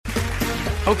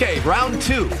Okay, round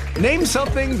two. Name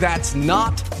something that's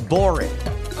not boring.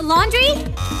 A laundry?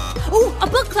 Ooh, a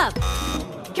book club.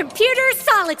 Computer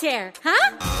solitaire,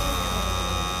 huh?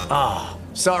 Ah,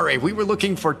 sorry, we were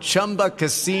looking for Chumba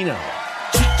Casino.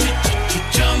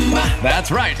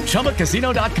 That's right,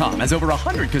 ChumbaCasino.com has over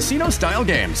 100 casino-style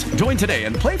games. Join today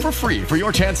and play for free for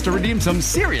your chance to redeem some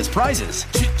serious prizes.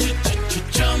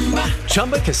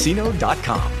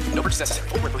 ChumbaCasino.com. No purchase necessary.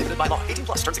 Void where prohibited by law. 18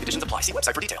 plus terms and conditions apply. See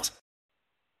website for details.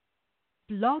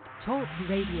 Blog Talk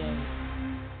Radio.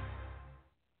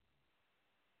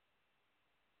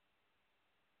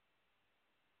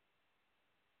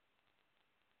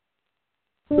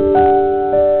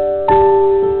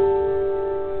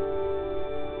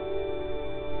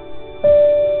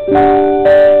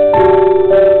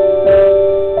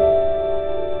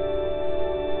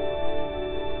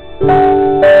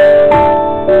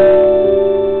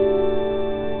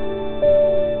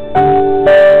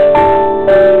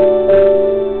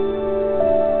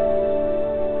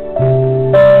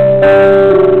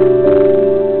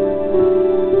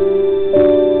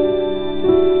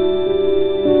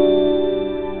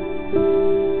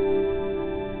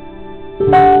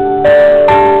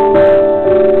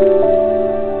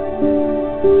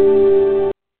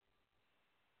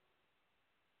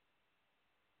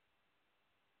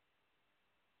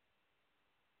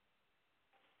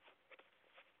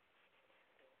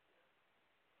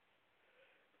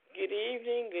 Good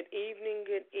evening, good evening,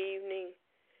 good evening.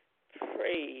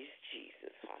 Praise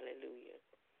Jesus. Hallelujah.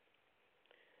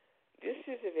 This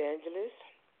is Evangelist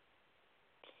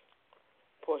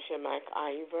Portia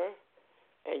McIver,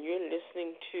 and you're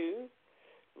listening to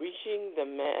Reaching the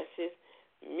Masses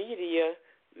Media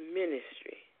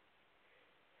Ministry.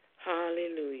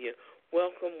 Hallelujah.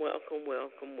 Welcome, welcome,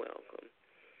 welcome, welcome.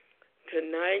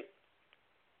 Tonight,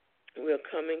 we're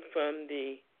coming from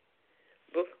the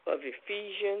book of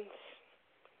Ephesians,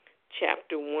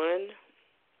 chapter 1,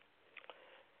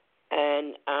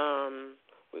 and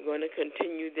we're going to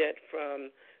continue that from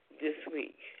this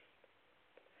week.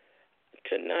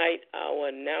 Tonight, our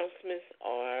announcements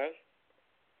are,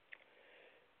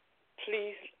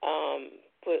 please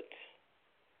put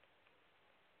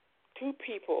three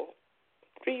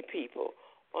people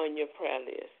on your prayer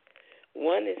list.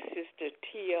 One is Sister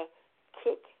Tia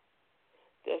Cook.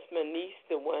 That's my niece,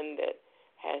 the one that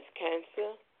has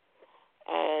cancer.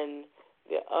 And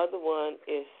the other one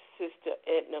is Sister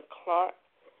Edna Clark.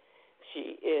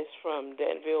 She is from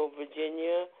Danville,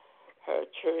 Virginia. Her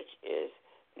church is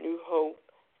New Hope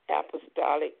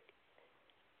Apostolic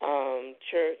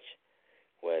Church,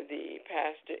 where the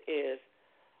pastor is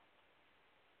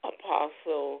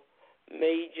Apostle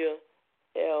Major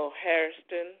L.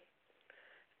 Hairston.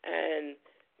 And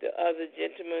the other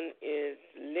gentleman is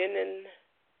Lennon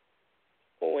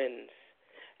Owens,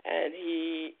 and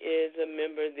he is a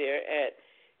member there at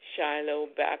Shiloh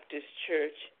Baptist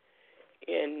Church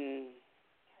in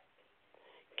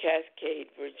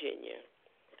Cascade, Virginia.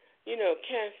 You know,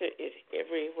 cancer is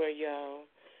everywhere, y'all.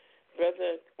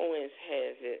 Brother Owens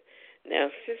has it. Now,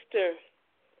 Sister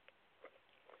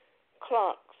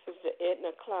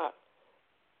Edna Clark,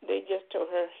 they just told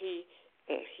her she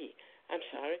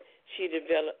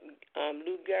developed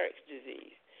Lou Gehrig's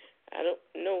disease. I don't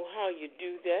know how you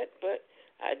do that, but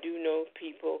I do know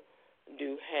people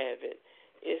do have it.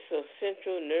 It's a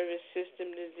central nervous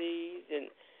system disease, and,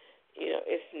 you know,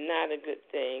 it's not a good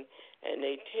thing. And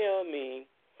they tell me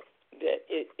that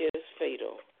it is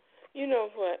fatal. You know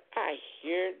what? I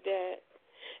hear that,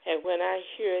 and when I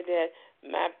hear that,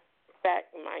 my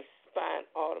spine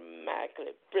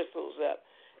automatically bristles up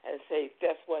and say,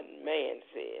 that's what man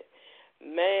said.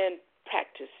 Man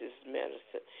practices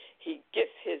medicine. He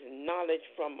gets his knowledge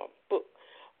from a book.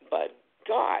 But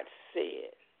God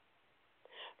said,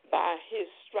 by his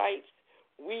stripes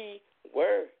we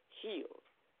were healed.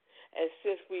 And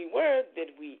since we were,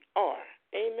 then we are.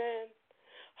 Amen.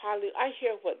 Hallelujah. I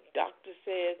hear what doctor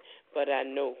says, but I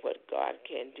know what God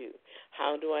can do.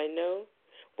 How do I know?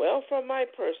 Well, from my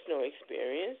personal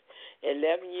experience,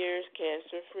 11 years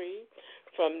cancer-free,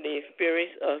 from the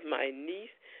experience of my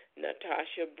niece,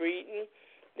 Natasha Breeden.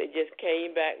 They just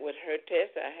came back with her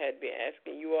test. I had been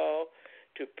asking you all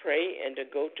to pray and to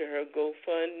go to her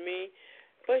GoFundMe,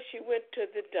 but she went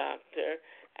to the doctor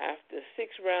after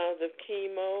 6 rounds of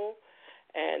chemo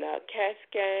and a CAT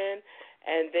scan,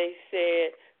 and they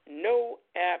said no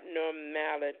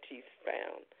abnormalities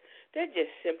found. That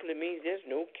just simply means there's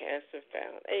no cancer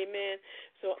found. Amen.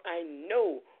 So I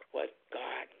know what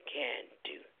God can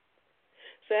do.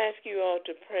 So I ask you all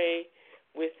to pray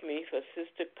with me for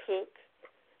Sister Cook,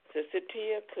 Sister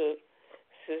Tia Cook,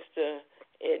 Sister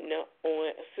Edna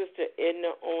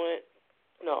Owen,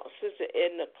 Sister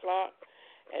Edna Clark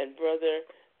and Brother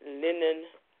Lennon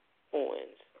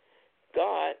Owens.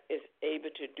 God is able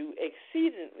to do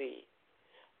exceedingly,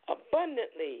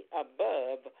 abundantly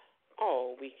above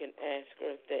all we can ask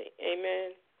or think.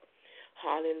 Amen.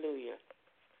 Hallelujah.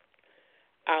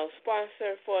 Our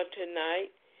sponsor for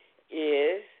tonight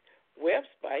is Webs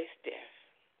by Steph.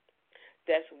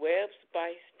 That's Webs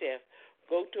by Steph.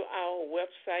 Go to our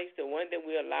website, the one that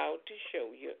we're allowed to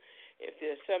show you. If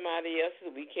there's somebody else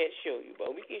that we can't show you,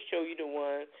 but we can show you the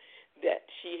one that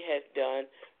she has done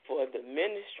for the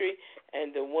ministry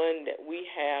and the one that we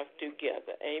have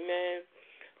together. Amen.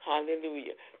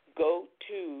 Hallelujah. Go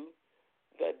to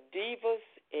the Divas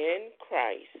in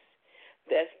Christ.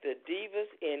 That's the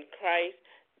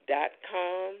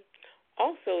divasinChrist.com.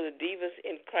 Also, the Divas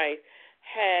in Christ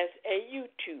has a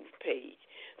YouTube page.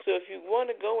 So if you want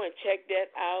to go and check that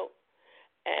out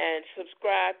and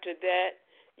subscribe to that,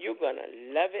 you're going to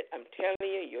love it. I'm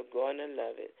telling you, you're going to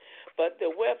love it. But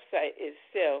the website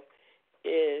itself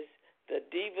is the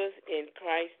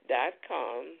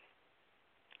divasinChrist.com.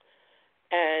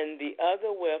 And the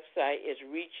other website is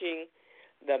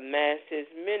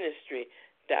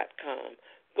reachingthemassesministry.com.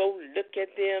 Go look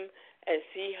at them and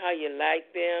see how you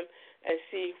like them and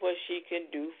see what she can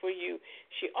do for you.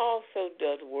 She also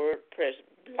does WordPress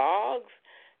blogs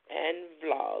and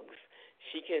vlogs.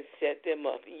 She can set them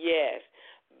up. Yes,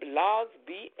 blogs,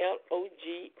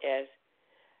 B-L-O-G-S,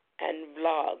 and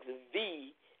vlogs,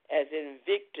 V as in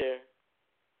Victor,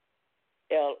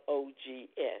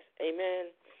 L-O-G-S.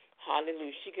 Amen.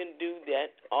 Hallelujah. She can do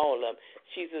that, all of them.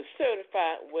 She's a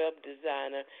certified web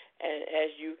designer, and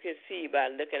as you can see by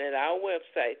looking at our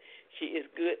website, she is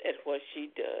good at what she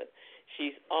does.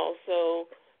 She's also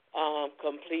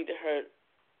completed her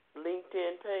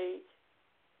LinkedIn page.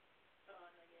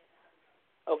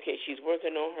 Okay, she's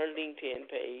working on her LinkedIn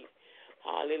page.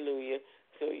 Hallelujah.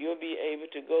 So you'll be able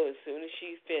to go as soon as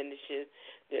she finishes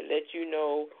to let you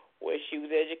know where she was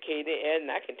educated at,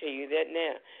 and I can tell you that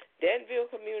now. Danville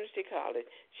Community College.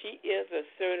 She is a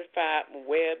certified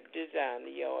web designer,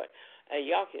 y'all. And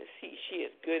y'all can see she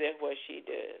is good at what she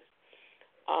does.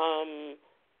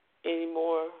 Any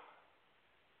more?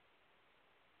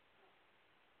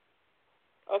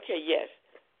 Okay, yes.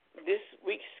 This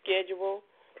week's schedule,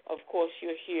 of course,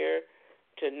 you're here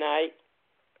tonight,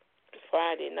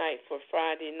 Friday night, for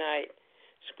Friday night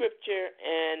scripture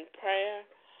and prayer.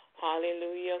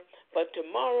 Hallelujah. But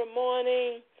tomorrow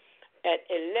morning at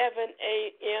 11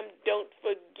 a.m., don't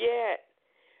forget,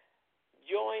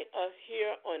 join us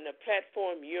here on the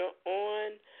platform you're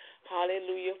on.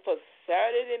 Hallelujah. For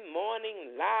Saturday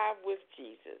morning live with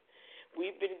Jesus.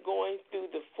 We've been going through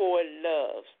the 4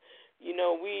 loves. You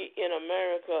know, we in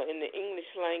America, in the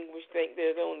English language, think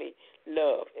there's only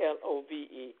love,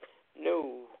 L-O-V-E.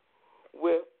 No.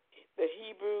 With the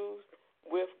Hebrews,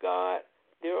 with God,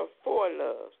 there are 4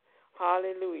 loves.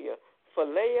 Hallelujah.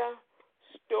 Philea,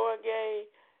 Storge,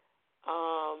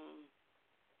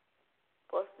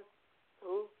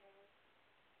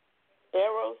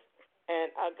 Eros,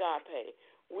 and Agape.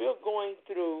 We're going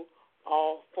through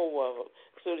all 4 of them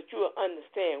so that you'll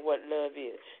understand what love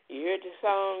is. You heard the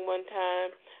song one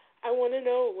time, I want to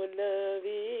know what love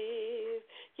is.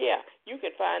 Yeah, you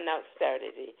can find out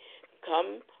Saturday.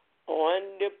 Come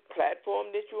on the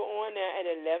platform that you're on now at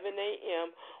 11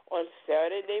 a.m. on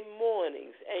Saturday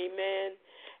mornings, amen,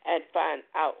 and find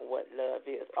out what love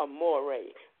is, amore,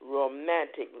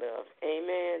 romantic love,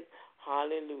 amen,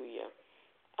 hallelujah.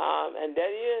 And that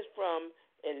is from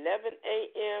 11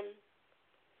 a.m.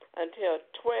 until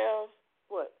 12,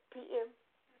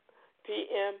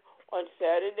 p.m. on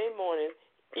Saturday morning,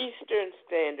 Eastern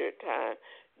Standard Time.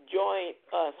 Join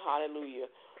us, hallelujah,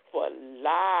 for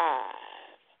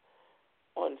live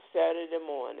on Saturday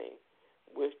morning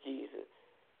with Jesus.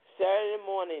 Saturday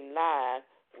morning live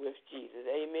with Jesus,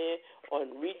 amen,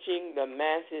 on Reaching the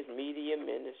Masses Media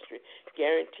Ministry.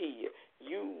 Guarantee you,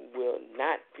 you will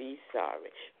not be sorry.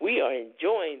 We are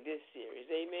enjoying this series,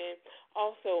 amen.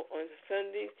 Also on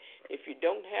Sundays, if you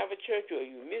don't have a church or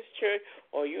you miss church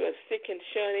or you are sick and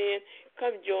shut in,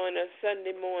 come join us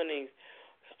Sunday mornings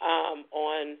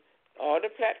on all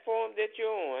the platforms that you're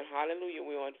on. Hallelujah.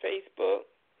 We're on Facebook.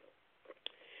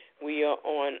 We are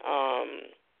on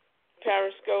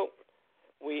Periscope.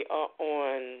 We are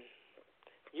on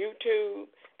YouTube,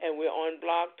 and we're on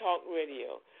Blog Talk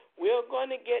Radio. We're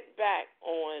going to get back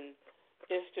on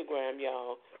Instagram,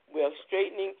 y'all. We're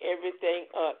straightening everything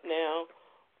up now.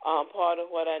 Part of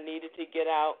what I needed to get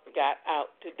out got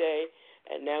out today,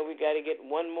 and now we got to get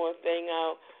one more thing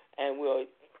out, and we'll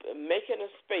making a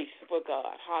space for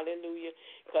God. Hallelujah.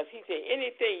 Because he said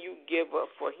anything you give up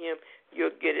for him,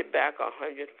 you'll get it back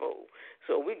 100-fold.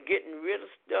 So we're getting rid of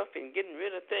stuff and getting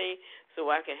rid of things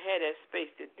so I can have that space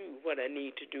to do what I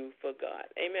need to do for God.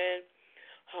 Amen.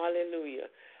 Hallelujah.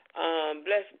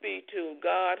 Blessed be to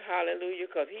God. Hallelujah,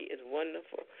 because he is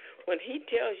wonderful. When he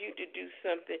tells you to do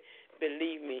something,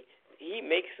 believe me, he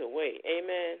makes a way.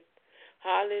 Amen.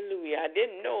 Hallelujah. I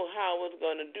didn't know how I was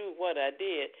going to do what I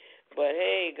did, but,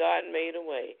 hey, God made a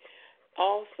way.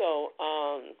 Also,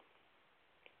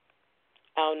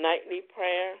 our nightly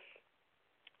prayer,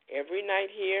 every night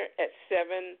here at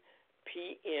 7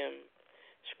 p.m.,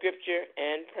 scripture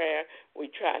and prayer. We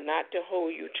try not to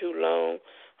hold you too long.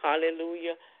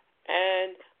 Hallelujah.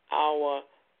 And our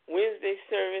Wednesday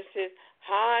services,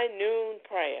 high noon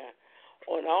prayer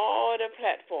on all the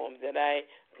platforms that I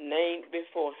named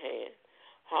beforehand.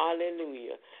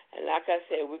 Hallelujah. And like I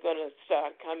said, we're going to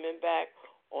start coming back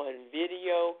on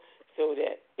video so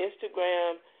that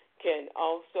Instagram can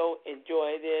also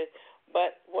enjoy this.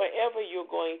 But wherever you're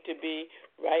going to be,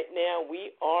 right now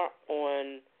we are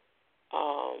on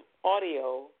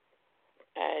audio,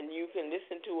 and you can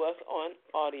listen to us on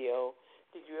audio.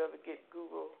 Did you ever get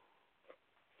Google?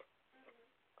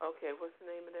 Okay, what's the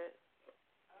name of that?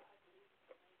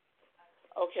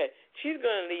 Okay, she's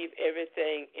going to leave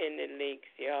everything in the links,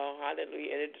 y'all,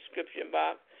 hallelujah, in the description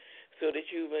box so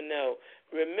that you will know.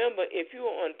 Remember, if you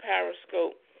are on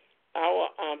Periscope, our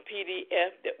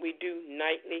PDF that we do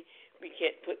nightly, we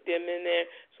can't put them in there.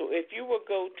 So if you will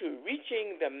go to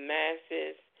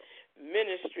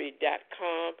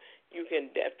reachingthemassesministry.com, you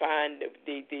can find the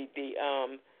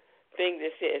thing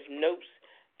that says notes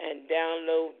and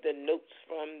download the notes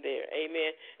from there.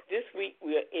 Amen. This week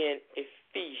we are in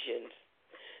Ephesians,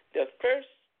 the first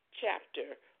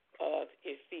chapter of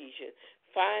Ephesians.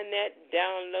 Find that,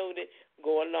 download it,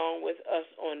 go along with us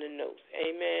on the notes.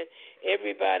 Amen.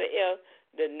 Everybody else,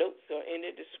 the notes are in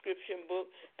the description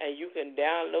book, and you can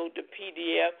download the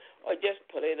PDF or just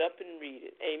put it up and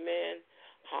read it. Amen.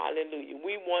 Hallelujah.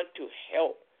 We want to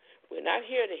help. We're not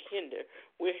here to hinder.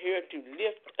 We're here to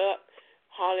lift up,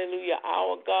 hallelujah,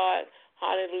 our God.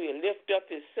 Hallelujah. Lift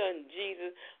up his son,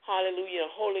 Jesus. Hallelujah.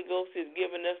 The Holy Ghost has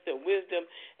given us the wisdom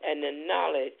and the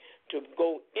knowledge to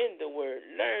go in the word,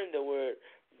 learn the word,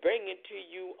 bring it to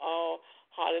you all.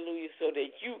 Hallelujah. So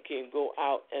that you can go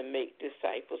out and make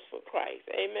disciples for Christ.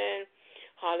 Amen.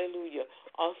 Hallelujah.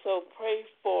 Also pray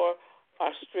for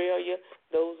Australia.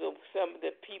 Those are some of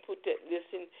the people that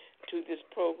listen to this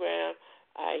program.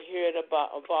 I heard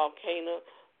about a volcano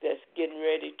that's getting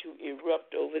ready to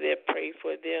erupt over there. Pray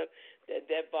for them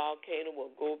that volcano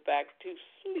will go back to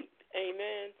sleep.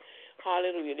 Amen.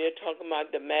 Hallelujah. They're talking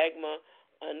about the magma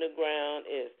underground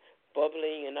is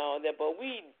bubbling and all that, but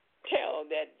we tell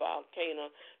that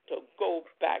volcano to go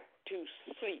back to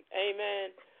sleep.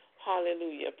 Amen.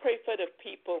 Hallelujah. Pray for the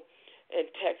people in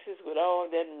Texas with all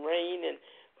that rain and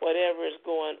whatever is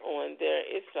going on there.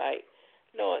 It's like,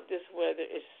 Lord, this weather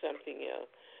is something else.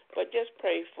 But just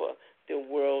pray for the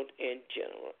world in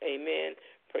general. Amen.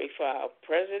 Pray for our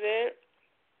president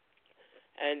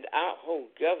and our whole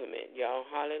government, y'all.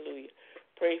 Hallelujah.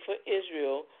 Pray for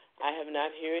Israel. I have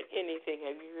not heard anything.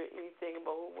 Have you heard anything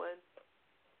about who won?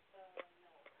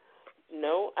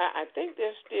 No, I think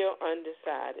they're still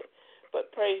undecided.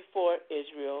 But pray for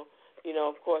Israel. You know,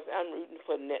 of course, I'm rooting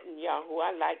for Netanyahu.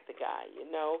 I like the guy, you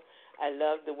know. I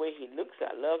love the way he looks.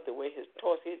 I love the way he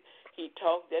talks.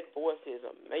 That voice is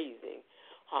amazing.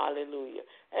 Hallelujah.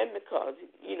 And because,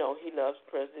 you know, he loves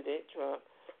President Trump.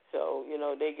 So, you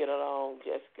know, they get along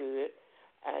just good.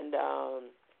 And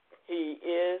he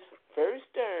is very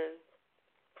stern,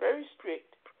 very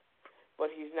strict,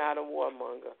 but he's not a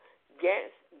warmonger.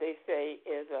 Gantz, they say,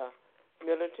 is a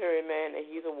military man, and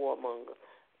he's a warmonger.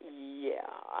 Yeah,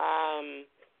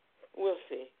 we'll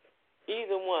see.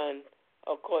 Either one,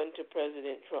 according to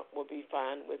President Trump, will be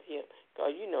fine with him,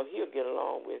 because, you know, he'll get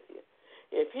along with you.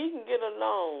 If he can get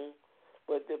along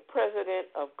with the president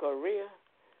of Korea,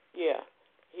 yeah,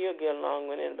 he'll get along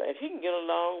with anybody. If he can get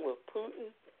along with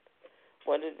Putin,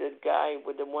 one of the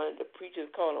preachers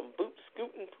call him boot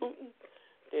scooting Putin,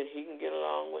 then he can get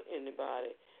along with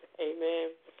anybody.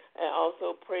 Amen. And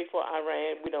also pray for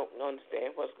Iran. We don't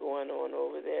understand what's going on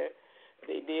over there.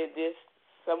 They did this.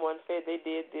 Someone said they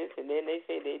did this, and then they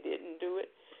say they didn't do it.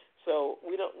 So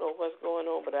we don't know what's going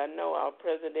on, but I know our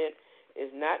president is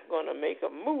not going to make a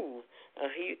move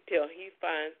until he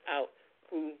finds out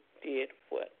who did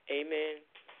what. Amen.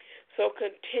 So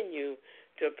continue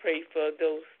to pray for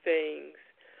those things.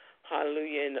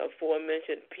 Hallelujah. And the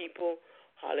aforementioned people.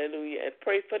 Hallelujah. And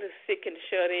pray for the sick and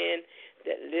shut in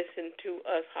that listen to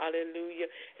us. Hallelujah.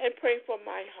 And pray for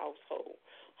my household.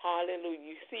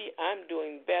 Hallelujah. You see, I'm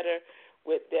doing better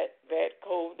with that bad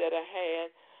cold that I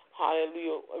had.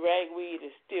 Hallelujah. Ragweed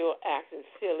is still acting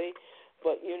silly.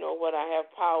 But you know what? I have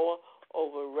power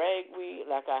over ragweed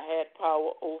like I had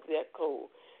power over that cold.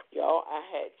 Y'all, I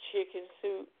had chicken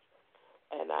soup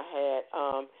and I had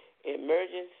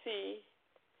emergency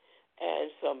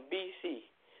and some BC.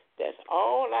 That's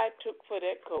all I took for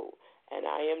that cold, and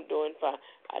I am doing fine.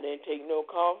 I didn't take no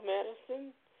cough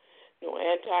medicine, no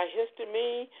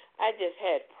antihistamine. I just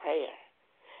had prayer,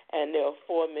 and the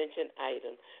aforementioned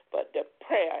items. But the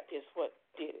prayer is what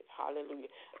did it. Hallelujah.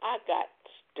 I got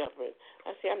stubborn.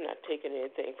 I say, I'm not taking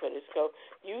anything for this cold.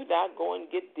 You not going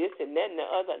to get this and that and the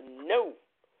other. No.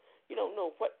 You don't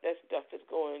know what that stuff is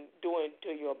doing to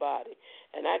your body.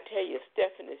 And I tell you,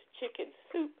 Stephanie's chicken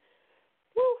soup,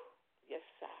 woo, yes,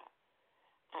 sir.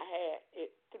 I had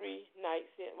it 3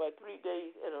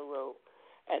 days in a row,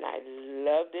 and I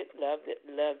loved it, loved it,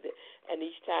 loved it. And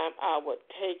each time I would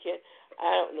take it,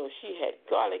 I don't know, she had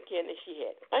garlic in it, she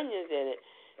had onions in it,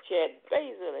 she had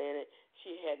basil in it,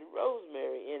 she had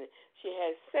rosemary in it, she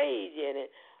had sage in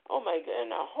it. Oh, my God,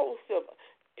 and a whole silver.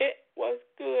 It was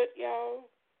good,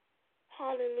 y'all.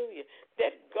 Hallelujah.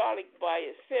 That garlic by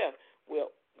itself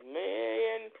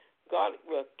garlic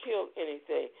will kill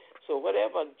anything. So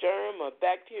whatever germ or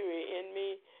bacteria in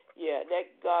me, yeah,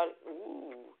 that garlic,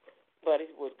 ooh, but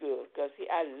it was good. Because, see,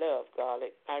 I love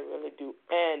garlic. I really do.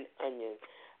 And onions.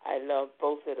 I love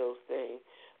both of those things.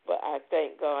 But I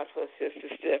thank God for Sister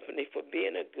Stephanie for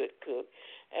being a good cook.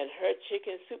 And her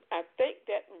chicken soup, I think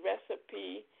that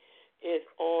recipe is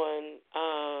on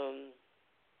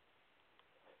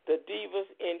the Divas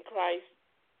in Christ,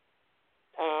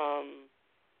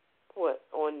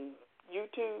 on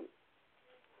YouTube?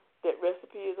 That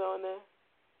recipe is on there?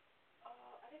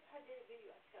 I think I did a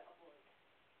video. I got to upload it.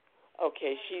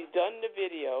 Okay, she's done the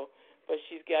video, but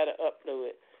she's got to upload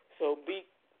it. So be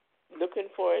looking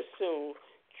for it soon.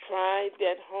 Try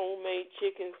that homemade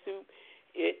chicken soup.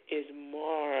 It is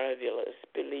marvelous,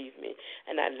 believe me.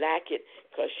 And I like it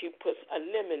because she puts a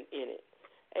lemon in it.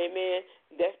 Amen.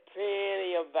 That's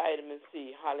plenty of vitamin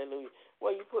C. Hallelujah.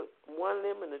 Well, you put 1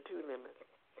 lemon or 2 lemons?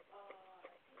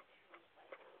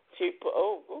 She put,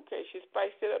 okay. She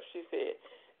spiced it up, she said.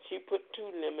 She put 2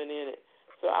 lemon in it.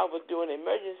 So I was doing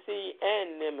emergency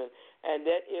and lemon, and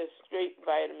that is straight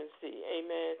vitamin C.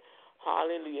 Amen.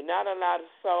 Hallelujah. Not a lot of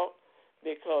salt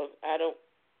because I don't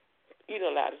eat a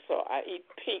lot of salt. I eat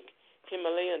pink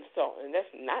Himalayan salt, and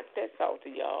that's not that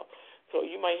salty, y'all. So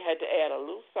you might have to add a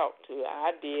little salt to it.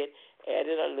 I did,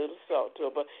 added a little salt to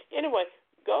it. But anyway,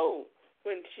 go.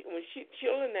 When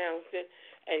she'll announce it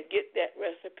and get that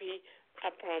recipe, I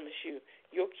promise you,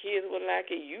 your kids will like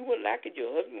it, you will like it,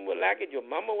 your husband will like it, your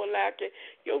mama will like it,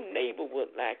 your neighbor will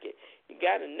like it. You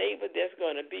got a neighbor that's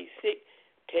going to be sick,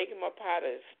 take him a pot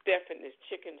of Stephanie's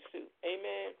chicken soup.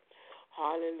 Amen.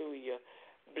 Hallelujah.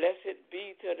 Blessed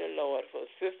be to the Lord for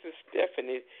Sister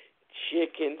Stephanie's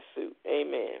chicken soup.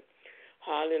 Amen.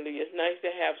 Hallelujah. It's nice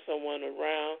to have someone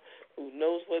around who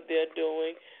knows what they're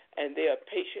doing, and they are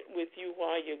patient with you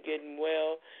while you're getting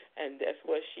well, and that's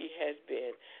what she has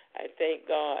been. I thank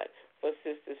God for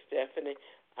Sister Stephanie.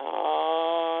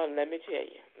 Let me tell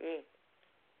you,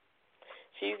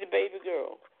 she's a baby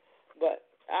girl, but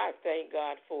I thank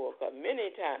God for her, because many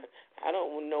times I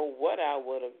don't know what I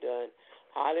would have done.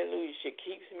 Hallelujah. She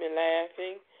keeps me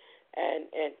laughing, and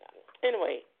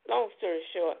anyway, long story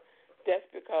short, that's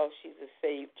because she's a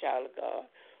saved child of God,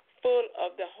 full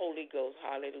of the Holy Ghost.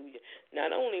 Hallelujah. Not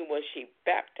only was she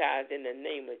baptized in the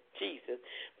name of Jesus,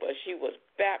 but she was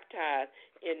baptized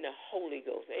in the Holy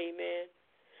Ghost. Amen.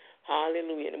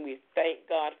 Hallelujah. And we thank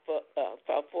God for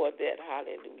that.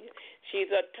 Hallelujah. She's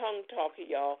a tongue talker,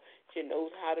 y'all. She knows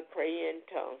how to pray in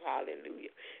tongues. Hallelujah.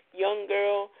 Young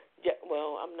girl,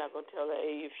 well, I'm not going to tell her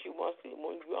age. If she wants you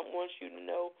to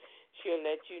know, she'll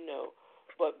let you know.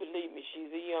 But believe me, she's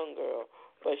a young girl,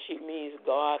 but she means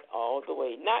God all the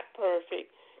way. Not perfect,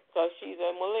 because she's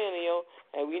a millennial,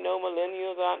 and we know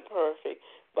millennials aren't perfect,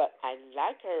 but I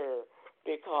like her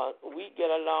because we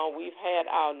get along. We've had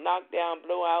our knockdown,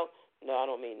 blowout. No, I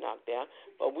don't mean knockdown,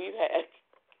 but we've had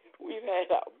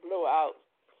our blowouts,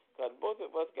 because both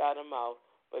of us got them out.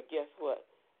 But guess what?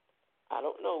 I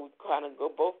don't know. We kind of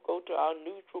both go to our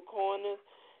neutral corners,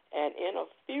 and in a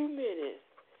few minutes,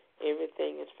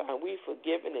 everything is fine. We've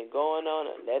forgiven and going on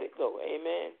and let it go.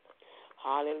 Amen.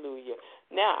 Hallelujah.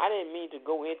 Now, I didn't mean to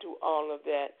go into all of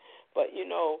that, but,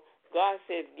 God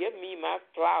says, give me my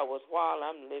flowers while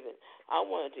I'm living. I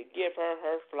wanted to give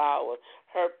her flowers,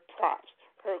 her props,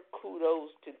 her kudos.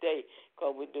 those today.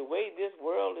 Because with the way this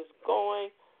world is going,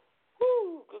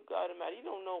 whoo, good God Almighty, you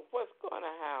don't know what's going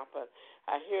to happen.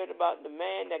 I heard about the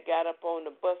man that got up on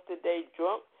the bus today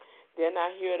drunk. Then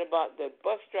I heard about the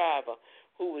bus driver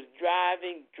who was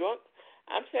driving drunk.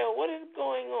 I'm saying, what is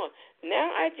going on? Now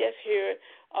I just heard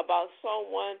about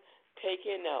someone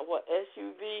taking a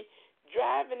SUV,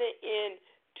 driving it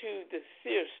into the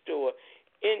Sears store,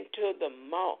 into the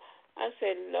mall. I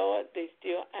said, Lord, they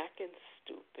still acting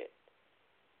stupid.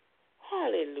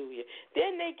 Hallelujah.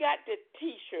 Then they got the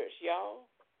T-shirts, y'all.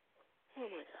 Oh,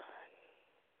 my God.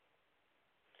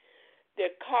 The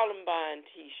Columbine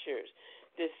T-shirts,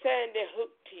 the Sandy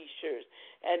Hook T-shirts,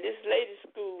 and this latest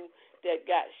school that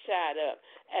got shot up.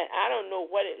 And I don't know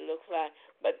what it looks like,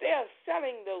 but they are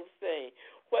selling those things.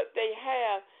 What they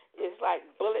have is like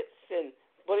bullets and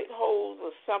bullet holes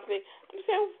or something. I'm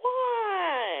saying,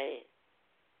 why?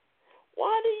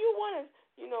 Why do you want to?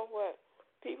 You know what?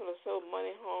 People are so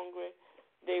money hungry,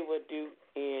 they will do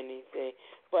anything.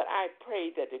 But I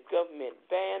pray that the government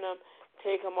ban them,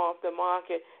 take them off the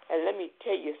market. And let me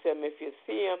tell you something, if you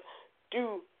see them,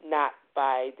 do not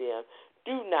buy them.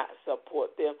 Do not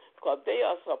support them, because they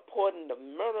are supporting the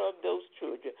murder of those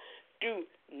children. Do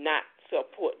not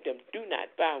support them. Do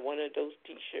not buy one of those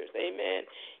T-shirts. Amen.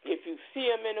 If you see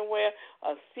them anywhere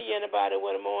or see anybody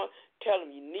with them on, tell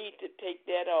them you need to take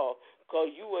that off,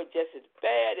 because you are just as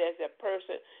bad as that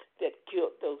person that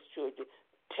killed those children.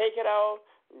 Take it off,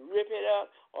 rip it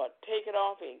up, or take it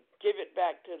off and give it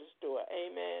back to the store.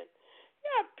 Amen.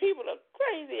 Yeah, people are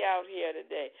crazy out here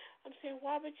today. I'm saying,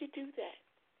 why would you do that?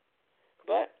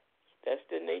 But that's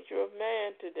the nature of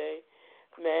man today.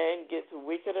 Man gets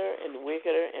wickeder and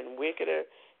wickeder and wickeder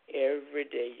every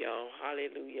day, y'all.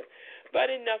 Hallelujah.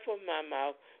 But enough of my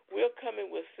mouth. We're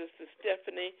coming with Sister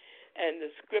Stephanie and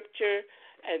the scripture,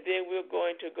 and then we're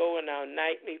going to go in our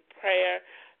nightly prayer,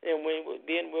 and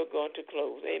then we're going to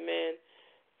close. Amen.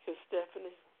 Sister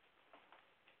Stephanie.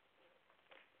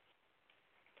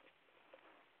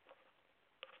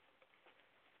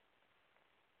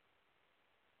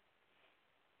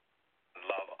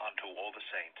 Love unto all the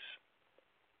saints.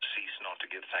 Cease not to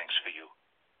give thanks for you,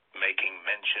 making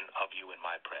mention of you in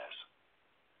my prayers.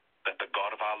 That the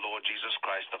God of our Lord Jesus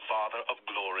Christ, the Father of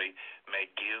glory, may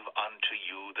give unto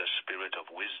you the spirit of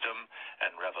wisdom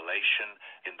and revelation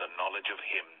in the knowledge of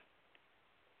him,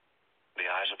 the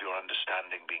eyes of your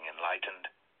understanding being enlightened,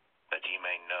 that ye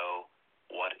may know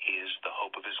what is the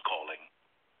hope of his calling,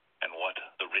 and what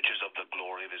the riches of the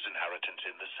glory of his inheritance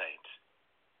in the saints,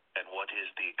 and what is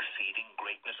the exceeding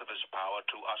greatness of his power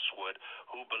to usward,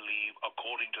 who believe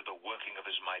according to the working of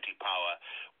his mighty power.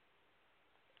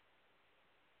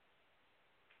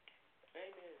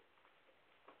 Amen.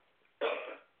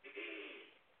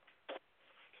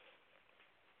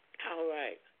 All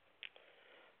right.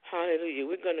 Hallelujah.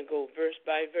 We're going to go verse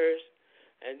by verse,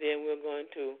 and then we're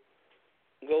going to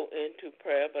go into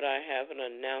prayer, but I have an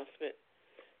announcement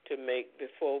to make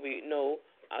before we know.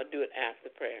 I'll do it after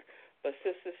prayer. But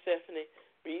Sister Stephanie,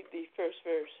 read the first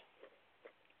verse.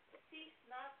 Cease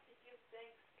not to give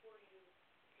thanks for you.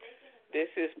 This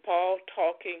is Paul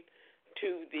talking to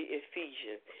the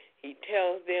Ephesians. He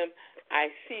tells them,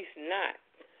 I cease not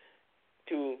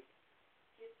to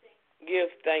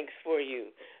give thanks for you,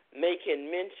 making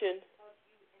mention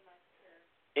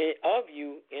of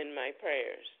you in my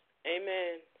prayers.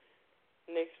 Amen.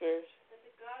 Next verse.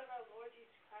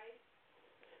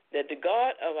 That the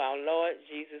God of our Lord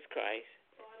Jesus Christ,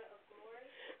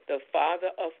 the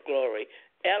Father of glory,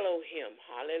 Elohim,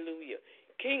 hallelujah,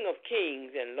 King of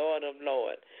kings and Lord of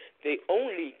lords, the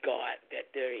only God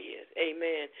that there is,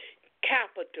 amen,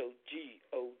 capital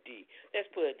G-O-D.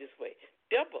 Let's put it this way,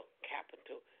 double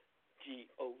capital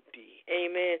G-O-D,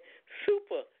 amen,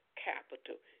 super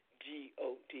capital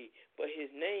G-O-D, but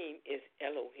his name is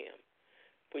Elohim,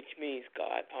 which means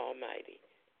God Almighty.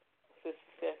 Sister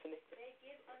Stephanie. May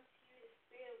give unto you the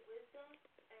spirit of wisdom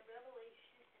and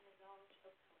revelation and the knowledge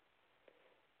of him.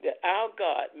 That our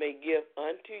God may give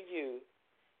unto you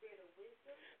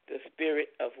the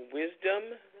spirit of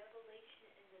wisdom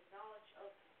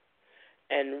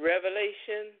and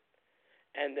revelation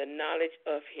and the knowledge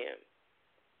of him.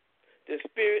 The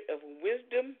spirit of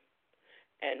wisdom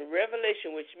and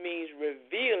revelation, which means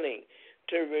revealing,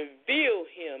 to reveal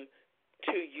him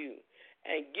to you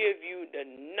and give you the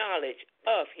knowledge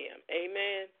of him.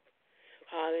 Amen.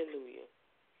 Hallelujah.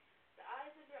 The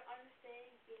eyes of your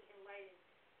understanding being enlightened.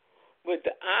 With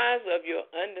the eyes of your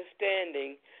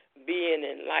understanding being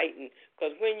enlightened.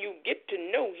 Because when you get to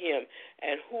know him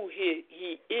and who he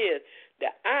is,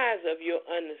 the eyes of your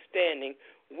understanding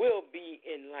will be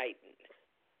enlightened.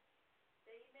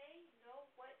 That you may know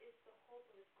what is the hope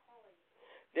of his calling.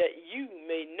 that you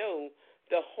may know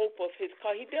the hope of his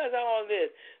call. He does all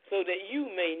this so that you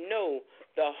may know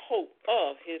the hope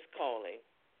of his calling.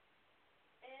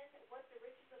 And what the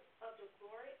riches of the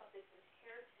glory of his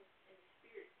inheritance in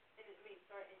spirit,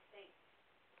 in saints.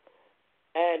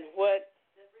 And what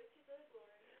The riches of the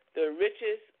glory the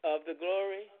riches of the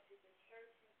glory of his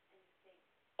inheritance in saints.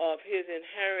 of his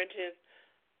inheritance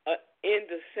in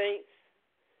the saints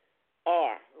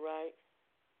are, right?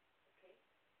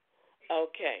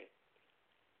 Okay.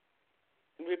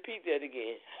 Repeat that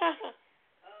again.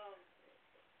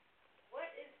 What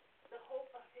is the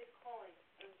hope of his calling,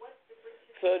 and what the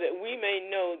riches So that we may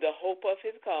know the hope of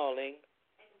his calling,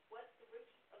 and what the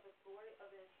riches of the glory of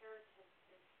the inheritance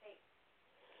in saints.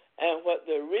 and what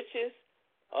the riches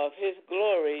of his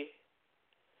glory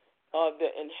of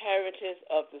the inheritance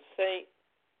of the saints,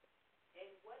 And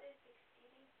what is the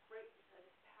exceeding greatness of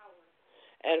his power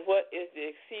and what is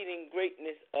the exceeding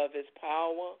greatness of his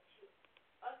power to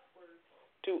usward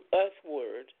to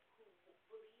usward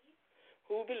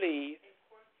who believe who believe,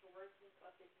 according to the workings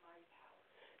of his mighty power.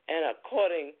 and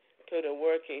according to the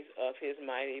workings of his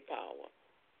mighty power.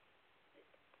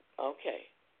 Okay.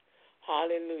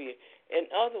 Hallelujah. In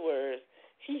other words,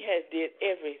 he has did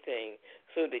everything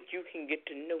so that you can get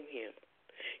to know him.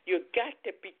 You got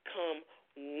to become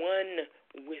one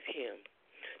with him.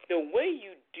 The way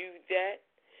you do that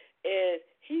is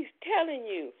he's telling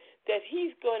you that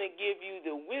he's going to give you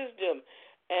the wisdom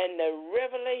and the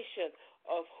revelation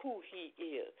of who he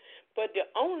is. But the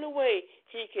only way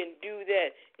he can do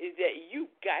that is that you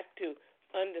got to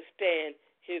understand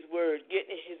his word, get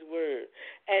in his word.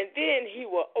 And then he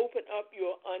will open up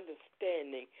your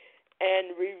understanding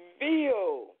and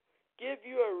reveal, give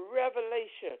you a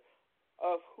revelation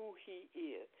of who he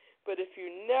is. But if you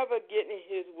never get in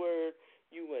his word,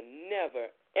 you will never,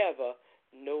 ever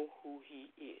know who he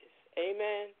is.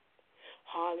 Amen?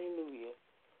 Hallelujah.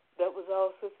 That was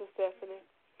all, Sister Stephanie.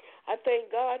 I thank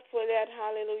God for that.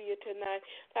 Hallelujah tonight.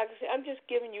 Like I said, I'm just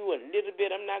giving you a little bit.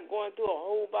 I'm not going through a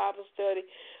whole Bible study.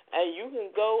 And you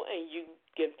can go and you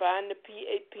can find the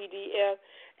PDF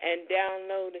and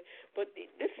download it. But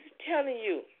this is telling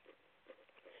you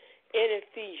in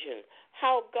Ephesians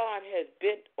how God has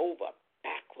bent over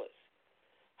backwards.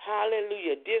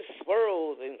 Hallelujah. Did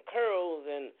swirls and curls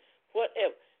and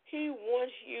whatever. He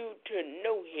wants you to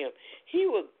know him. He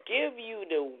will give you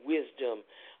the wisdom,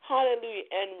 hallelujah,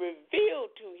 and reveal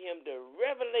to him the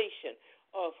revelation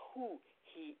of who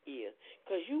he is,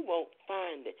 because you won't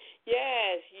find it.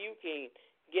 Yes, you can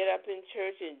get up in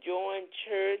church and join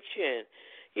church, and,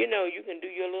 you can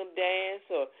do your little dance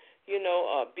or,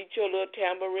 beat your little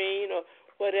tambourine or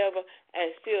whatever,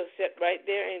 and still sit right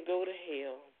there and go to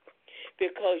hell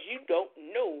because you don't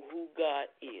know who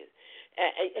God is.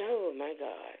 Oh my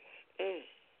God.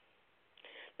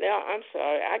 Now I'm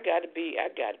sorry. I gotta be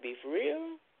for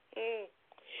real.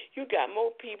 You got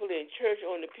more people in church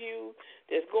on the pew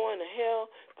that's going to hell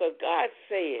because God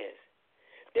says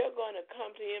they're going to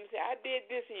come to him and say, I did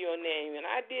this in your name and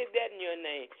I did that in your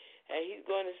name. And he's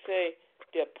going to say,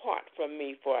 depart from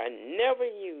me, for I never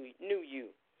knew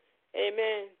you.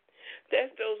 Amen.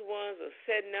 That's those ones that are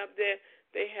sitting up there.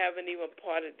 They haven't even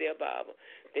parted their Bible.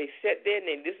 They sit there and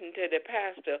they listen to the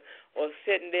pastor or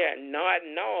sitting there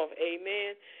nodding off.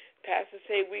 Amen. Pastor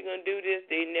say we're going to do this.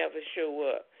 They never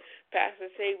show up. Pastor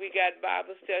say we got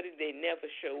Bible study. They never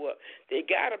show up. They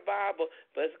got a Bible,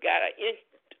 but it's got an inch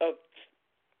of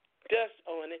dust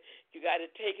on it. You got to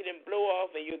take it and blow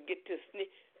off and you'll get to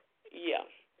sneak. Yeah.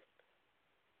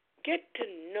 Get to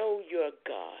know your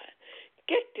God.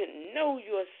 Get to know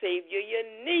your Savior. You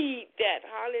need that.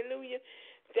 Hallelujah.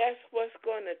 That's what's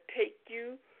going to take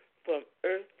you from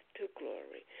earth to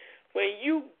glory. When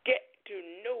you get to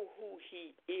know who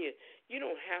he is, you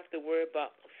don't have to worry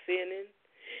about sinning.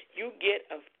 You get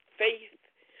a faith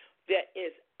that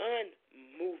is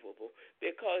unmovable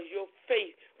because your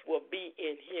faith will be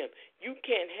in him. You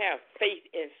can't have faith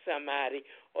in somebody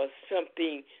or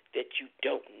something that you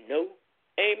don't know.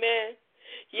 Amen.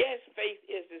 Yes, faith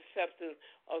is the substance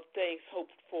of things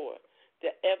hoped for,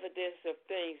 the evidence of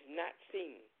things not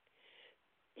seen.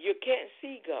 You can't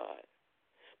see God,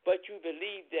 but you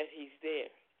believe that he's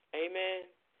there. Amen.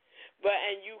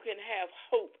 And you can have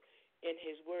hope in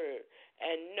his word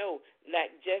and know,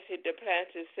 like Jesse the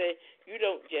planter said, you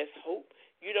don't just hope,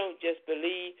 you don't just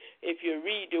believe. If you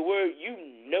read the word, you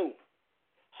know,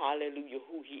 hallelujah,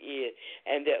 who he is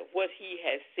and that what he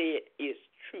has said is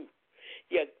true.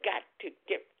 You got to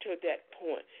get to that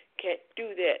point. Can't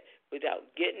do that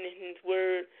without getting in his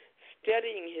word,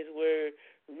 studying his word,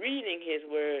 reading his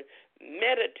word,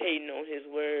 meditating on his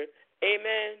word.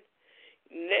 Amen.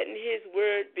 Letting his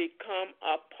word become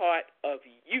a part of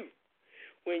you.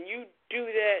 When you do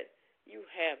that, you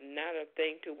have not a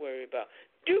thing to worry about.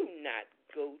 Do not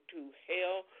go to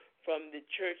hell from the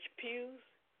church pews.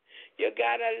 You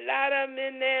got a lot of them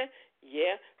in there.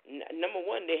 Yeah, number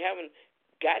one, they haven't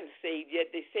gotten saved yet.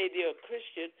 They say they're a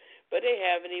Christian, but they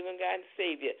haven't even gotten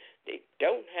saved yet. They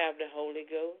don't have the Holy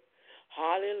Ghost.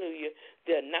 Hallelujah.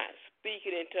 They're not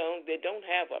speaking in tongues. They don't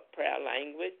have a prayer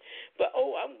language. But,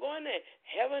 I'm going to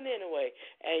heaven anyway.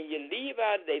 And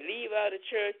they leave out of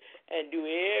church and do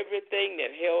everything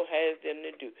that hell has them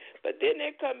to do. But then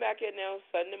they come back in there on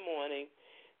Sunday morning,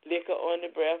 liquor on the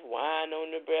breath, wine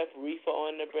on the breath, reefer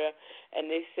on the breath,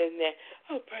 and they sitting there,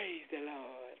 praise the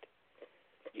Lord.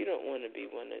 You don't want to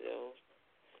be one of those.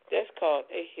 That's called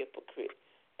a hypocrite.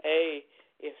 Hey,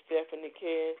 if Stephanie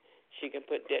can, she can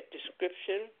put that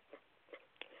description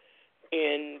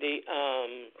in the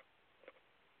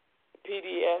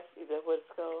PDF. Is that what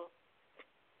it's called?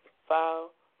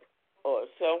 File.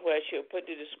 Or somewhere she'll put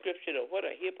the description of what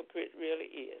a hypocrite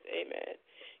really is. Amen.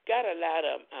 Got a lot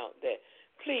of them out there.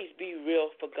 Please be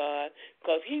real for God,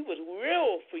 because he was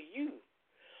real for you.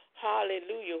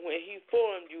 Hallelujah. When he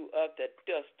formed you of the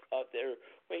dust of the earth,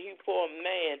 when he formed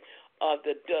man of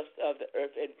the dust of the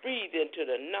earth and breathed into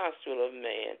the nostril of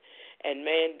man, and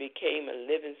man became a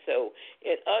living soul.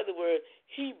 In other words,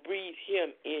 he breathed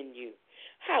him in you.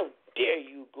 How dare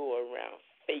you go around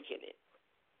faking it?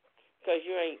 Because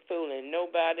you ain't fooling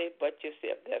nobody but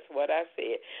yourself. That's what I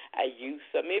said. I used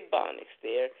some ebonics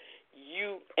there.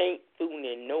 You ain't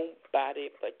fooling nobody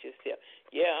but yourself.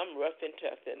 Yeah, I'm rough and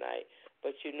tough tonight,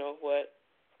 but you know what?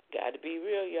 Got to be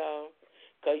real, y'all.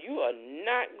 Because you are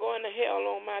not going to hell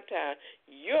on my time.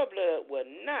 Your blood will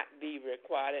not be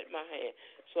required at my hand.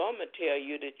 So I'm going to tell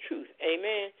you the truth.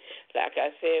 Amen. Like I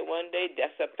said one day,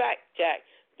 that's a fact, Jack.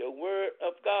 The word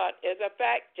of God is a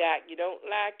fact, Jack. You don't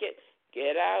like it,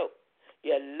 get out.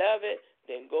 You love it,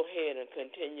 then go ahead and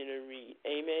continue to read.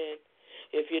 Amen.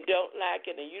 If you don't like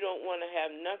it and you don't want to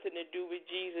have nothing to do with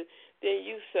Jesus, then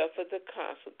you suffer the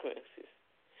consequences.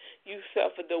 You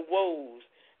suffer the woes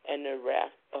and the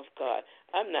wrath of God.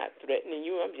 I'm not threatening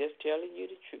you. I'm just telling you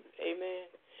the truth. Amen.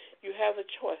 You have a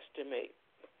choice to make.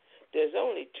 There's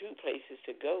only two places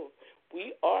to go.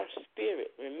 We are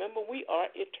spirit. Remember, we are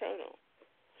eternal.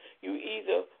 You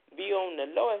either be on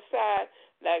the Lord's side,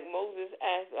 like Moses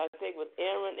asked, I think with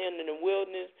Aaron in the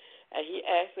wilderness, and he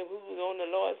asked him who was on the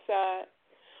Lord's side.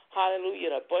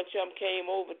 Hallelujah. And a bunch of them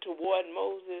came over toward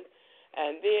Moses,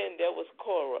 and then there was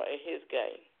Korah and his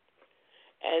gang.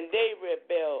 And they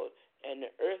rebelled, and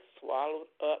the earth swallowed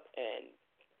up, and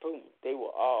boom, they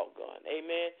were all gone.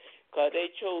 Amen. Because they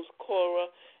chose Korah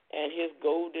and his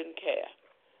golden calf.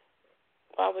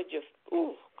 Why would you,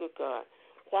 good God,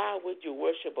 why would you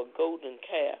worship a golden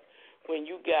calf when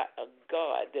you got a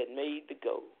God that made the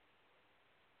gold?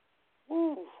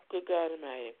 Good God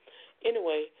Almighty.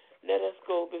 Anyway, let us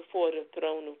go before the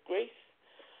throne of grace.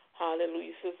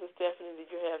 Hallelujah. Sister Stephanie, did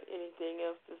you have anything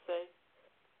else to say?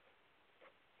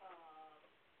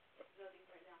 Nothing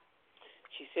right now.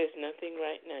 She says nothing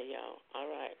right now, y'all. All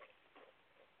right.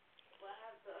 Well, I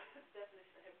have the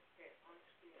definition of hypocrite on the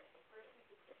screen. A person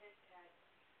who pretends to have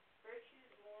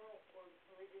virtues, moral, or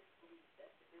religious beliefs.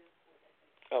 That's the biblical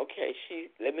definition. Okay,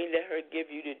 let her give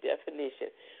you the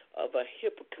definition of a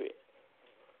hypocrite.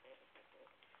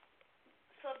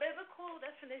 So, biblical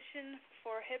definition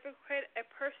for hypocrite: a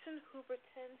person who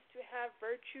pretends to have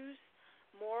virtues,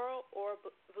 moral, or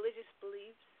religious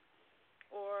beliefs,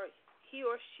 or he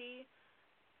or she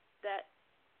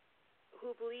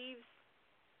who believes,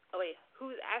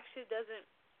 who actually doesn't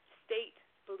state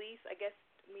beliefs. I guess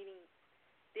meaning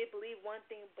they believe one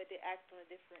thing, but they act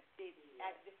different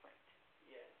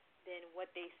than what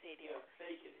they say they are.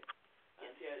 Faking it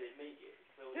until they make it.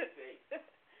 So they fake.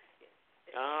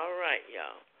 All right,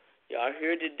 y'all. Y'all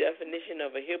heard the definition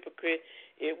of a hypocrite.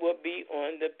 It will be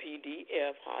on the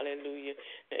PDF. Hallelujah.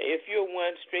 Now, if you're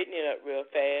one, straighten it up real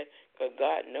fast, because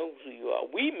God knows who you are.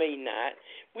 We may not.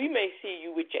 We may see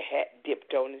you with your hat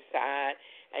dipped on the side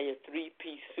and your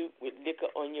three-piece suit with liquor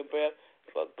on your breath,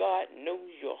 but God knows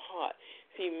your heart.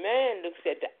 See, man looks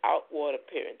at the outward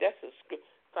appearance. That's a script.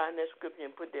 Find that scripture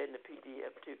and put that in the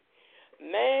PDF, too.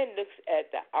 Man looks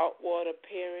at the outward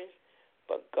appearance,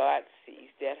 but God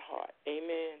sees that heart.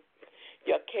 Amen.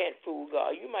 You can't fool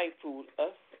God. You might fool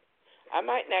us. I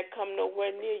might not come nowhere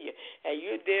near you. And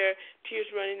you're there, tears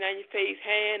running down your face,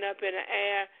 hand up in the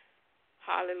air.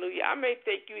 Hallelujah. I may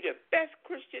think you're the best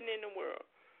Christian in the world,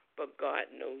 but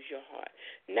God knows your heart.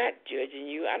 Not judging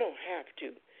you. I don't have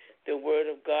to. The word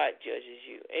of God judges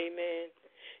you. Amen.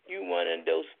 You one of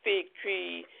those fig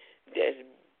trees that's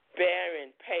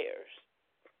bearing pears.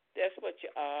 That's what you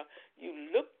are.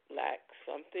 You look like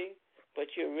something,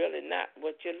 but you're really not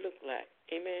what you look like.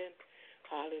 Amen.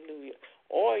 Hallelujah.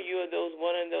 Or you're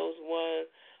one of those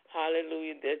ones,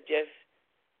 hallelujah, that just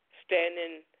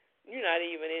standing, you're not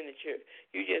even in the church.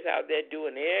 You're just out there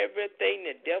doing everything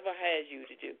the devil has you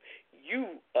to do.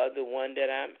 You are the one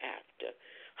that I'm after.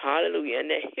 Hallelujah.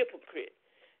 And that hypocrite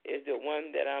is the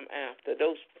one that I'm after.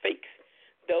 Those fakes,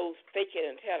 those fake it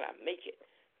until I make it.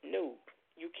 No,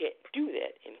 you can't do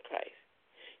that in Christ.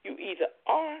 You either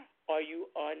are or you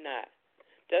are not.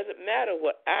 Doesn't matter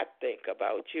what I think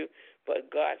about you,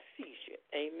 but God sees you.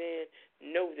 Amen.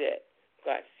 Know that.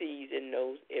 God sees and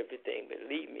knows everything.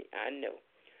 Believe me, I know.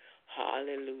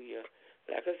 Hallelujah.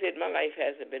 Like I said, my life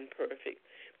hasn't been perfect.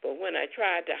 But when I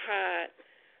tried to hide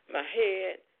my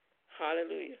head,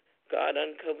 hallelujah, God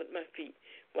uncovered my feet.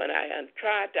 When I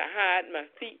tried to hide my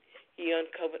feet, he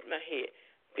uncovered my head.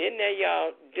 Been there,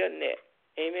 y'all, done that.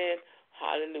 Amen.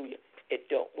 Hallelujah. It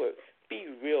don't work. Be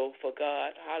real for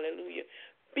God. Hallelujah.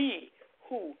 Be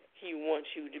who he wants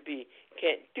you to be.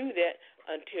 Can't do that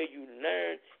until you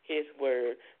learn his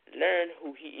word. Learn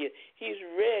who he is. He's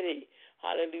ready,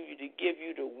 hallelujah, to give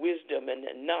you the wisdom and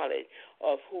the knowledge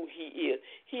of who he is.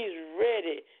 He's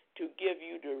ready to give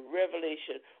you the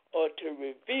revelation or to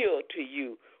reveal to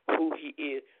you who he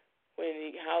is.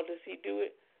 How does he do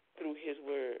it? Through his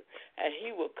word. And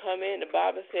he will come in. The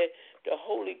Bible said the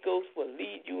Holy Ghost will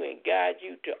lead you and guide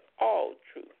you to all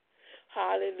truth.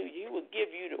 Hallelujah. He will give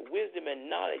you the wisdom and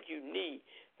knowledge you need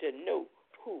to know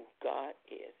who God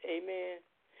is. Amen.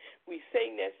 We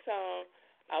sing that song,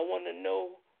 I want to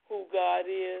know who God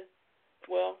is.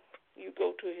 Well, you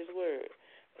go to his word.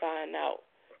 Find out.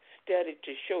 Study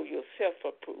to show yourself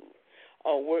approved.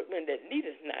 A workman that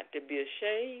needeth not to be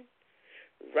ashamed,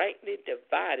 rightly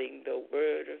dividing the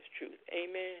word of truth.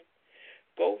 Amen.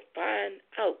 Go find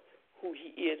out who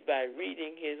he is by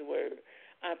reading his word.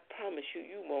 I promise you,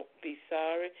 you won't be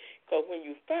sorry. Because when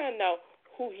you find out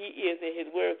who he is in his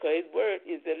word, because his word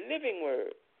is the living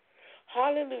word.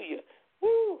 Hallelujah.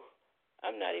 Woo!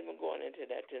 I'm not even going into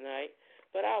that tonight,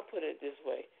 but I'll put it this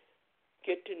way.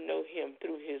 Get to know him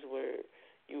through his word.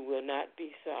 You will not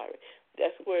be sorry.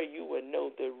 That's where you will know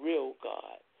the real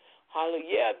God. Hallelujah.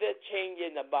 Yeah, they're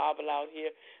changing the Bible out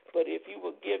here, but if you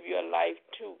will give your life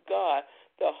to God,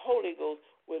 the Holy Ghost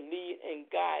will lead and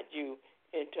guide you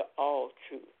into all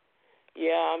truth.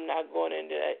 Yeah, I'm not going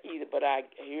into that either, but I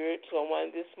heard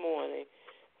someone this morning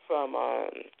from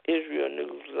Israel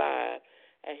News Live,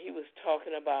 and he was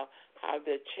talking about how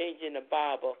they're changing the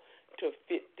Bible to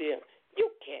fit them.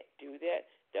 You can't do that.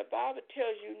 The Bible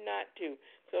tells you not to.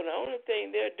 So the only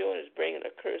thing they're doing is bringing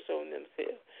a curse on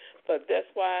themselves. But that's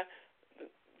why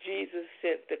Jesus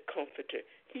sent the Comforter.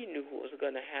 He knew what was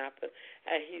going to happen,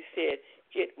 and he said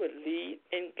it would lead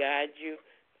and guide you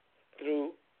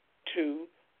through to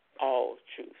all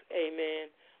truth. Amen.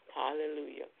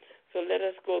 Hallelujah. So let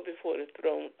us go before the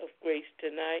throne of grace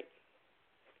tonight.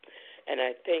 And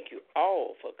I thank you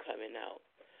all for coming out.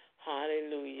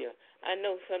 Hallelujah. I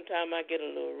know sometimes I get a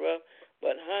little rough,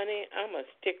 but honey, I'm a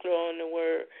stickler on the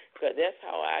word because that's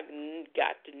how I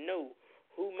got to know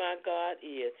who my God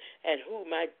is and who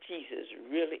my Jesus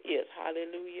really is.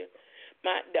 Hallelujah.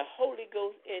 The Holy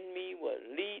Ghost in me will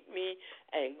lead me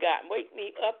and wake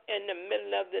me up in the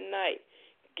middle of the night.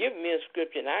 Give me a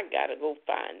scripture, and I got to go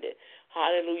find it.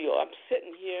 Hallelujah. I'm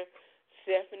sitting here,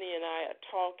 Stephanie and I are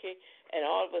talking, and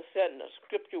all of a sudden a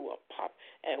scripture will pop,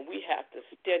 and we have to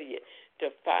study it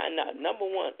to find out, number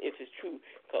one, if it's true,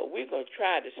 because we're going to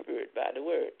try the Spirit by the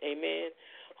Word. Amen.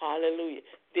 Hallelujah.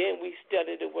 Then we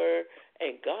study the Word,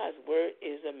 and God's Word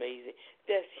is amazing.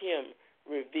 That's Him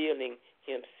revealing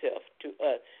himself to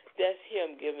us. That's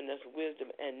him giving us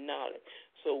wisdom and knowledge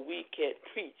so we can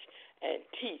preach and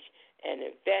teach and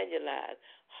evangelize,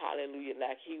 hallelujah,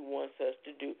 like he wants us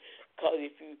to do. Because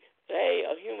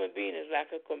a human being is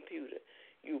like a computer.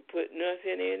 You put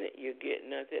nothing in it, you get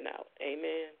nothing out.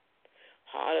 Amen.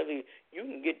 Hallelujah. You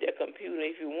can get that computer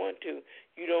if you want to.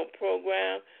 You don't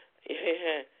program,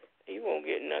 you won't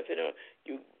get nothing on.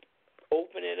 You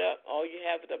open it up, all you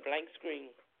have is a blank screen.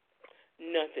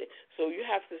 Nothing. So you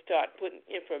have to start putting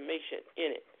information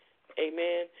in it.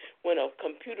 Amen. When a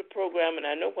computer program, and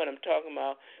I know what I'm talking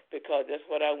about because that's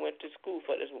what I went to school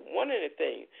for. That's one of the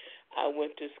things I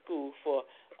went to school for,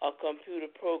 a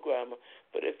computer programmer.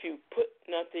 But if you put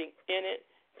nothing in it,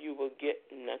 you will get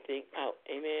nothing out.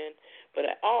 Amen. But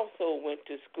I also went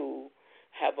to school,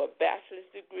 have a bachelor's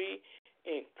degree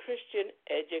in Christian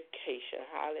education.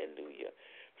 Hallelujah.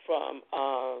 From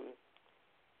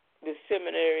the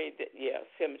seminary that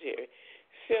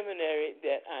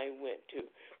I went to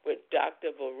with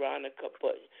Dr. Veronica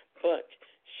Bunch.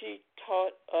 She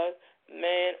taught us,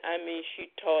 man,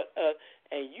 she taught us,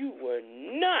 and you were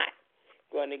not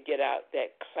going to get out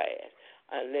that class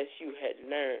unless you had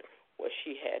learned what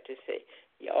she had to say.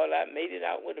 Y'all, I made it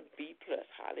out with a B+.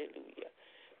 Hallelujah.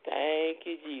 Thank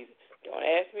you, Jesus. Don't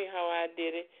ask me how I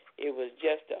did it. It was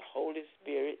just the Holy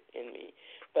Spirit in me.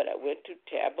 But I went to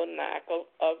Tabernacle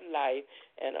of Life,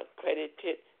 an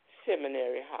accredited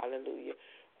seminary, hallelujah,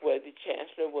 where the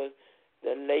chancellor was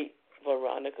the late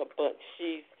Veronica Bunch.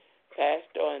 She's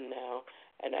passed on now,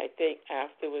 and I think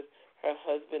afterwards her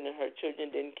husband and her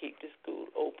children didn't keep the school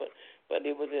open. But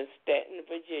it was in Staunton,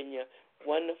 Virginia,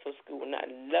 wonderful school, and I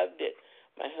loved it.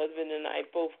 My husband and I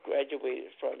both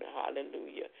graduated from it,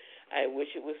 hallelujah. I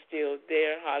wish it was still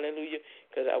there, hallelujah,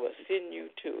 because I was sending you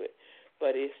to it,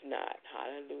 but it's not,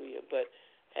 hallelujah. But,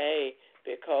 hey,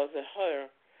 because of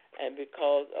her and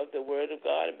because of the Word of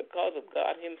God and because of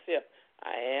God himself,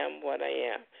 I am what I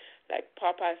am. Like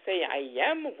Papa say, I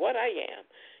am what I am.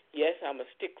 Yes, I'm a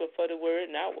stickler for the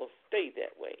Word, and I will stay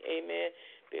that way, amen,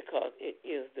 because it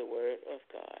is the Word of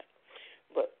God.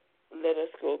 But let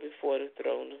us go before the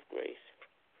throne of grace.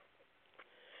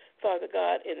 Father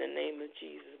God, in the name of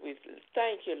Jesus, we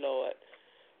thank you, Lord,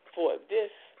 for this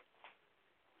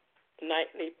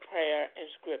nightly prayer and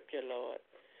scripture, Lord.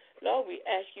 Lord, we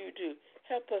ask you to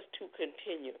help us to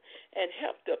continue and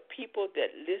help the people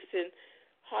that listen.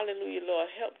 Hallelujah,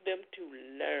 Lord. Help them to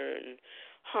learn.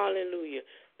 Hallelujah.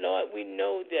 Lord, we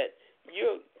know that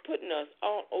you're putting us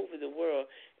all over the world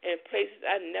in places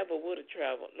I never would have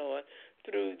traveled, Lord,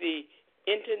 through the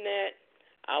internet,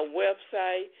 our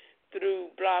website,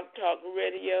 through Blog Talk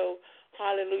Radio,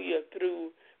 hallelujah,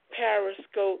 through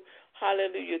Periscope,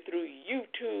 hallelujah, through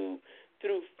YouTube,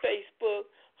 through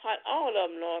Facebook, all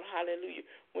of them, Lord, hallelujah.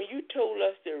 When you told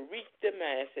us to reach the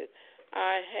masses,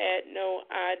 I had no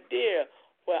idea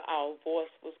where our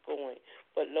voice was going.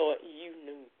 But, Lord, you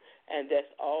knew, and that's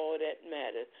all that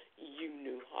matters. You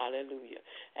knew, hallelujah.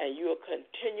 And you are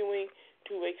continuing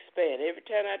to expand. Every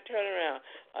time I turn around,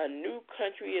 a new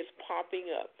country is popping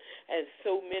up, and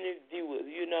so many viewers,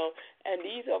 and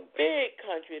these are big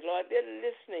countries, Lord. They're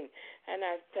listening, and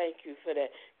I thank you for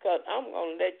that, because I'm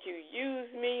going to let you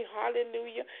use me,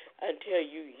 hallelujah, until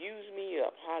you use me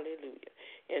up, hallelujah.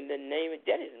 In the name of,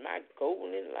 that is my goal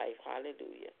in life,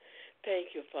 hallelujah.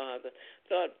 Thank you, Father.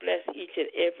 Lord, bless each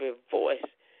and every voice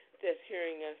that's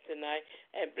hearing us tonight,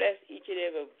 and bless each and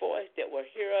every voice that will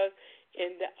hear us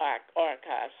in the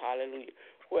archives, hallelujah.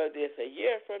 Whether it's a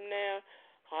year from now,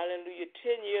 hallelujah,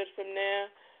 10 years from now,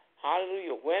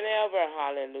 hallelujah, whenever,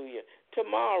 hallelujah,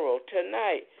 tomorrow,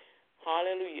 tonight,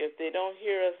 hallelujah. If they don't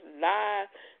hear us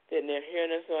live, then they're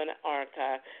hearing us on the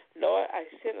archive. Lord, I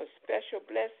send a special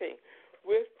blessing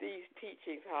with these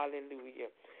teachings, hallelujah.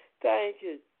 Thank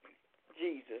you,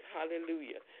 Jesus,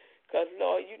 hallelujah. Because,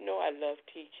 Lord, you know I love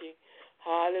teaching.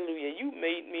 Hallelujah. You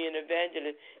made me an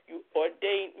evangelist. You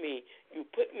ordained me. You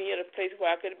put me in a place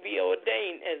where I could be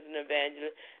ordained as an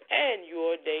evangelist, and you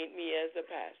ordained me as a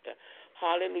pastor.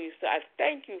 Hallelujah. So I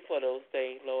thank you for those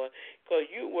things, Lord, because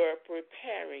you were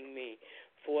preparing me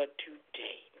for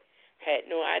today. Had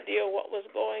no idea what was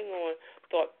going on,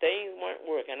 thought things weren't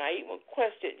working. I even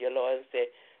questioned you, Lord, and said,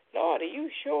 Lord, are you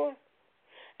sure?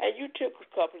 And you took a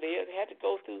couple of years, had to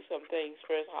go through some things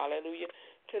first, hallelujah,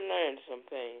 to learn some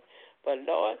things. But,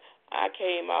 Lord, I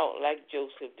came out like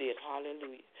Joseph did,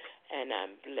 hallelujah, and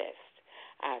I'm blessed.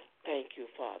 I thank you,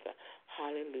 Father,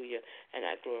 hallelujah, and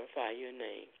I glorify your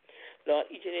name. Lord,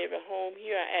 each and every home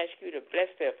here, I ask you to bless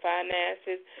their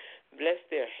finances, bless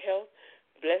their health,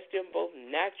 bless them both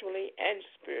naturally and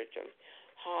spiritually.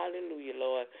 Hallelujah,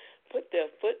 Lord. Put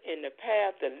their foot in the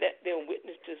path to let them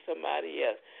witness to somebody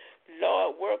else.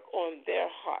 Lord, work on their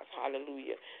hearts,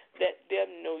 hallelujah. Let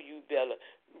them know you better.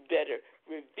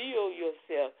 Reveal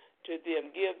yourself to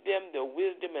them. Give them the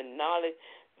wisdom and knowledge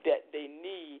that they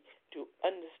need to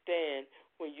understand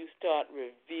when you start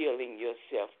revealing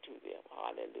yourself to them.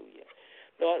 Hallelujah.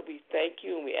 Lord, we thank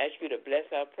you and we ask you to bless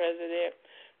our president.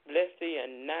 Bless the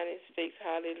United States.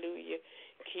 Hallelujah.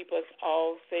 Keep us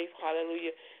all safe.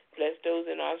 Hallelujah. Bless those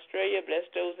in Australia. Bless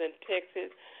those in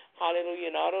Texas.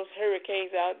 Hallelujah. And all those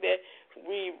hurricanes out there,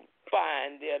 we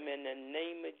bind them in the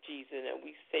name of Jesus. And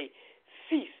we say,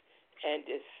 cease and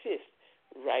desist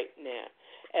right now.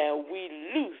 And we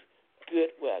loose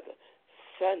good weather,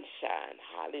 sunshine,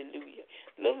 hallelujah.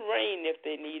 A little rain if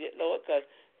they need it, Lord, because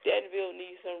Danville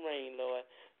needs some rain, Lord.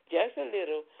 Just a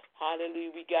little,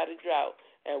 hallelujah. We got a drought,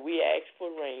 and we ask for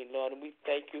rain, Lord, and we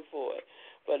thank you for it.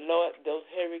 But, Lord, those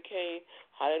hurricanes,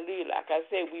 hallelujah, like I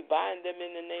said, we bind them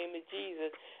in the name of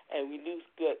Jesus, and we loose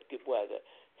good weather,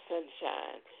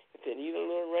 sunshine. If they need a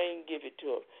little rain, give it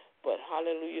to them. But,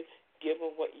 hallelujah, give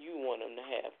them what you want them to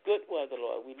have. Good weather,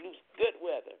 Lord. We lose good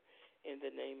weather in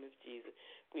the name of Jesus.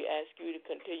 We ask you to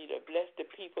continue to bless the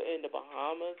people in the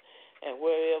Bahamas and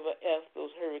wherever else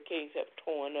those hurricanes have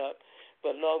torn up.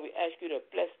 But, Lord, we ask you to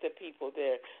bless the people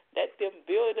there. Let them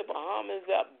build the Bahamas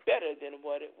up better than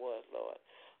what it was, Lord.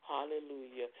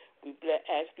 Hallelujah. We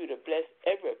ask you to bless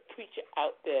every preacher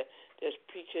out there that's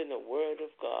preaching the word of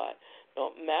God.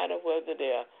 No matter whether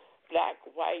they're black,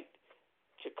 white,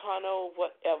 Chicano,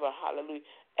 whatever, hallelujah.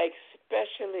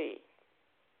 Especially,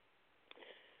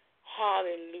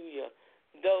 hallelujah,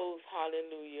 those,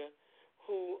 hallelujah,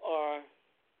 who are,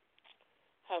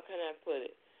 how can I put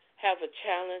it, have a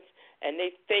challenge and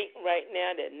they think right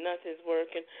now that nothing's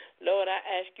working. Lord, I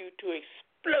ask you to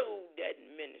explode that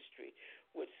ministry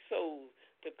with souls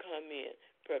to come in.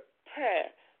 Prepare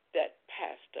that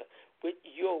pastor with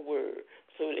your word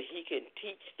so that he can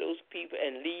teach those people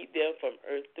and lead them from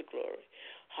earth to glory.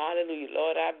 Hallelujah.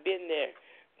 Lord, I've been there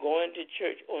going to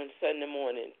church on Sunday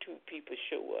morning, 2 people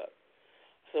show up.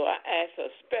 So I ask a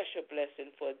special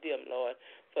blessing for them, Lord,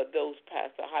 for those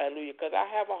pastors. Hallelujah, because I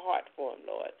have a heart for them,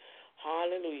 Lord.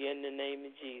 Hallelujah, in the name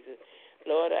of Jesus.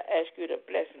 Lord, I ask you to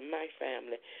bless my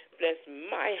family, bless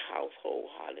my household,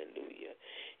 hallelujah,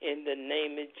 in the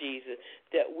name of Jesus,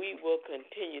 that we will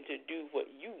continue to do what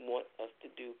you want us to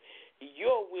do.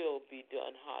 Your will be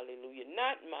done, hallelujah,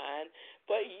 not mine,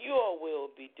 but your will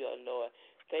be done, Lord.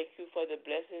 Thank you for the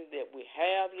blessings that we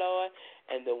have, Lord,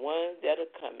 and the ones that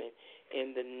are coming.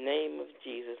 In the name of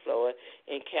Jesus, Lord.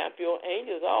 Encamp your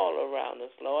angels all around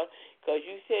us, Lord, because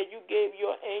you said you gave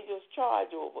your angels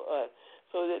charge over us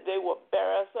so that they will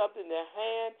bear us up in their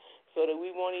hand so that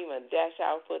we won't even dash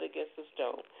our foot against a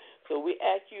stone. So we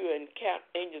ask you to encamp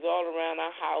angels all around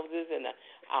our houses and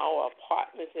our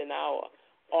apartments and our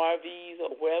RVs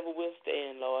or wherever we're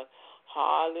staying, Lord.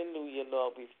 Hallelujah,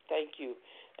 Lord. We thank you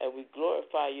and we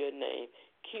glorify your name.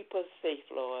 Keep us safe,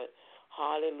 Lord.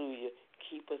 Hallelujah.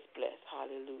 Keep us blessed.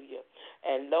 Hallelujah.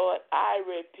 And, Lord, I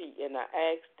repeat, and I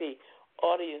ask the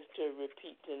audience to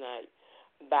repeat tonight,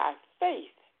 by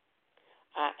faith,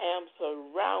 I am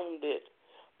surrounded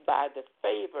by the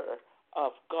favor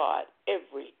of God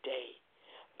every day.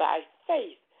 By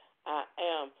faith, I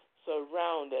am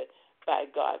surrounded by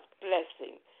God's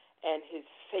blessing and his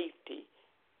safety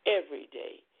every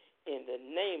day. In the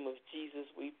name of Jesus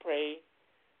we pray.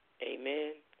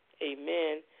 Amen,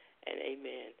 amen, and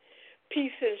amen.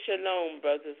 Peace and shalom,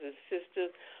 brothers and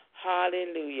sisters.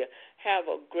 Hallelujah. Have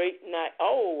a great night.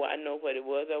 Oh, I know what it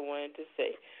was I wanted to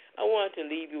say. I wanted to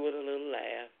leave you with a little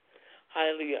laugh.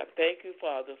 Hallelujah. Thank you,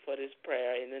 Father, for this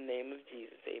prayer in the name of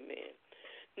Jesus. Amen.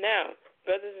 Now,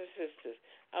 brothers and sisters,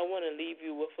 I want to leave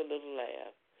you with a little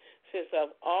laugh. Since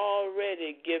I've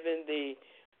already given the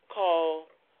call,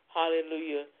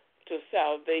 hallelujah, to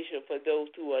salvation for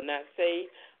those who are not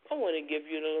saved, I want to give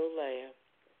you a little laugh.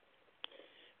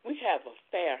 We have a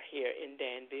fair here in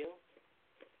Danville,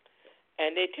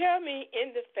 and they tell me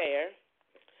in the fair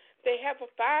they have a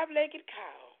 5-legged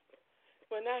cow.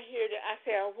 When I hear that, I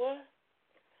say, oh, what?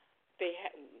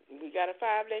 We got a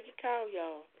 5-legged cow,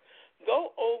 y'all.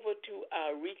 Go over to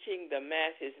our Reaching the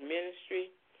Masses ministry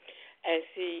and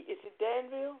see, is it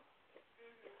Danville?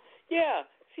 Mm-hmm. Yeah,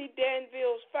 see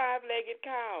Danville's 5-legged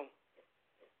cow.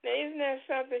 Now, isn't that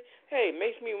something? Hey, it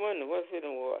makes me wonder what's in the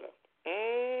water.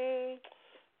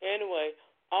 Anyway,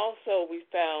 also we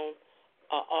found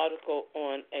an article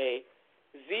on a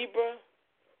zebra.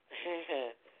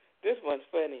 This one's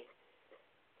funny.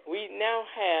 We now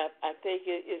have, I think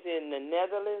it is in the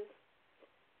Netherlands,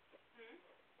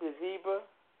 the zebra.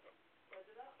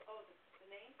 Oh, the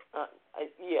name?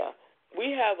 Yeah.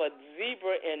 We have a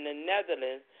zebra in the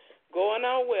Netherlands. Go on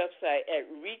our website at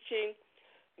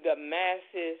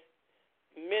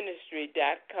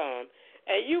reachingthemassesministry.com,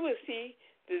 and you will see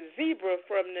the zebra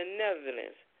from the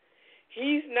Netherlands.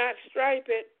 He's not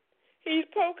striped. He's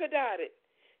polka dotted.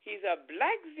 He's a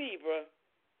black zebra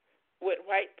with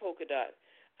white polka dots.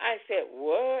 I said,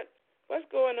 what? What's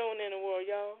going on in the world,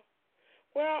 y'all?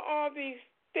 Where are all these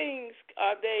things?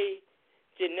 Are they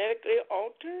genetically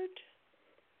altered?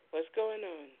 What's going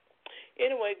on?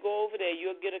 Anyway, go over there.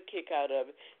 You'll get a kick out of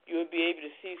it. You'll be able to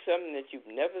see something that you've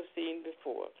never seen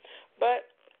before. But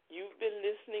you've been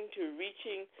listening to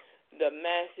Reaching the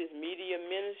Masses Media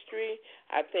Ministry.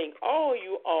 I thank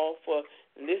you all for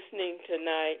listening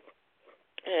tonight.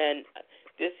 And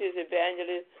this is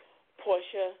Evangelist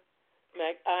Portia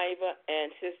McIver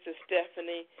and Sister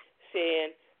Stephanie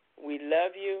saying, we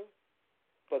love you,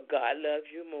 but God loves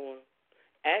you more.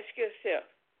 Ask yourself,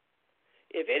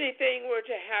 if anything were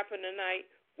to happen tonight,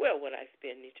 where would I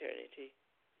spend eternity?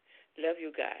 Love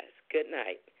you guys. Good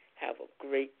night. Have a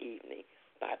great evening.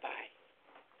 Bye-bye.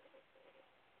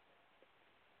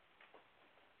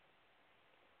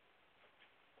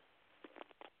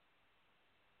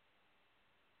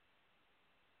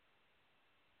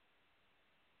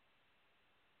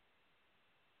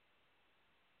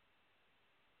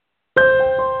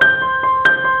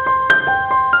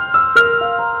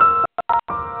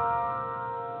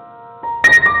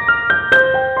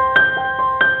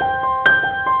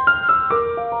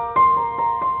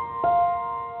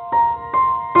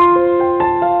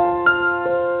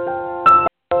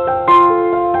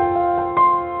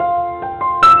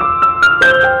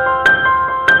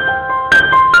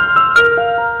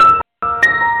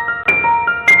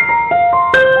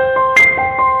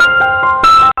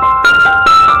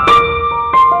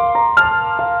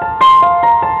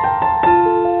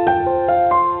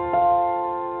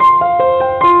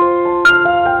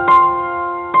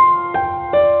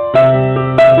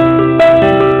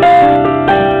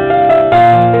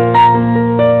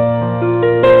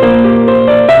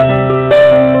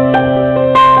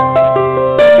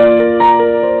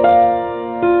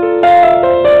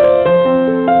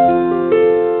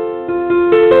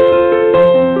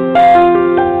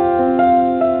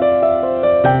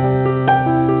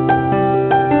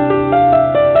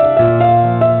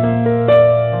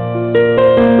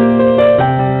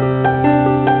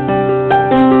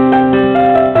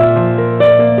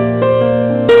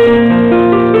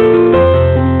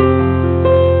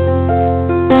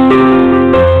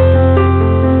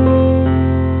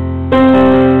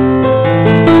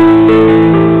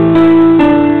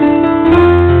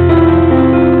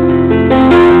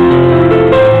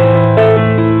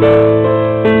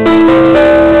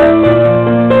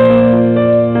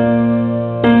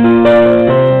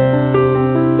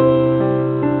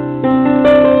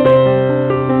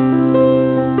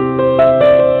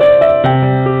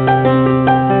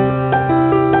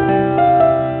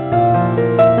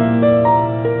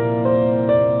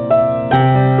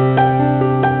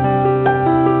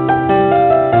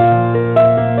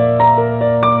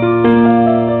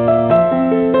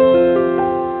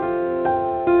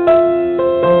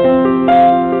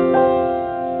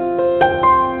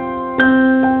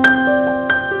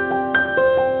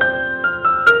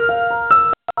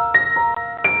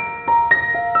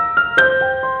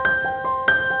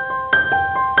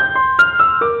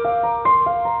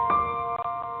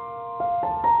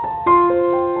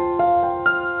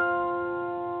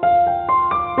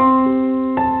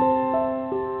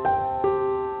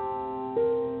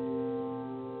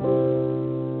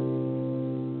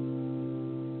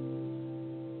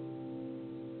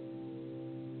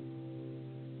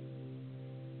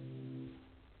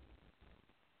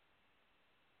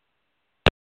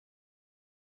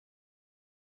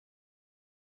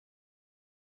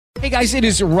 Hey guys, it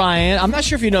is Ryan. I'm not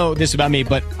sure if you know this about me,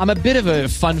 but I'm a bit of a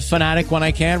fun fanatic when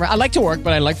I can. I like to work,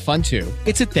 but I like fun too.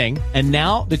 It's a thing. And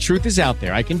now the truth is out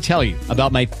there. I can tell you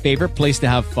about my favorite place to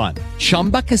have fun.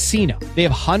 Chumba Casino. They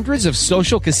have hundreds of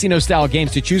social casino style games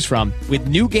to choose from with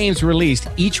new games released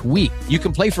each week. You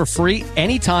can play for free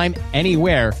anytime,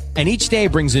 anywhere. And each day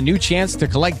brings a new chance to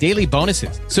collect daily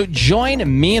bonuses. So join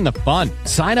me in the fun.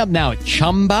 Sign up now at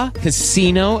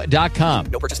ChumbaCasino.com.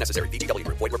 No purchase necessary. VGW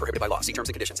Group. Void where prohibited by law. See terms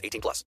and conditions. 18+.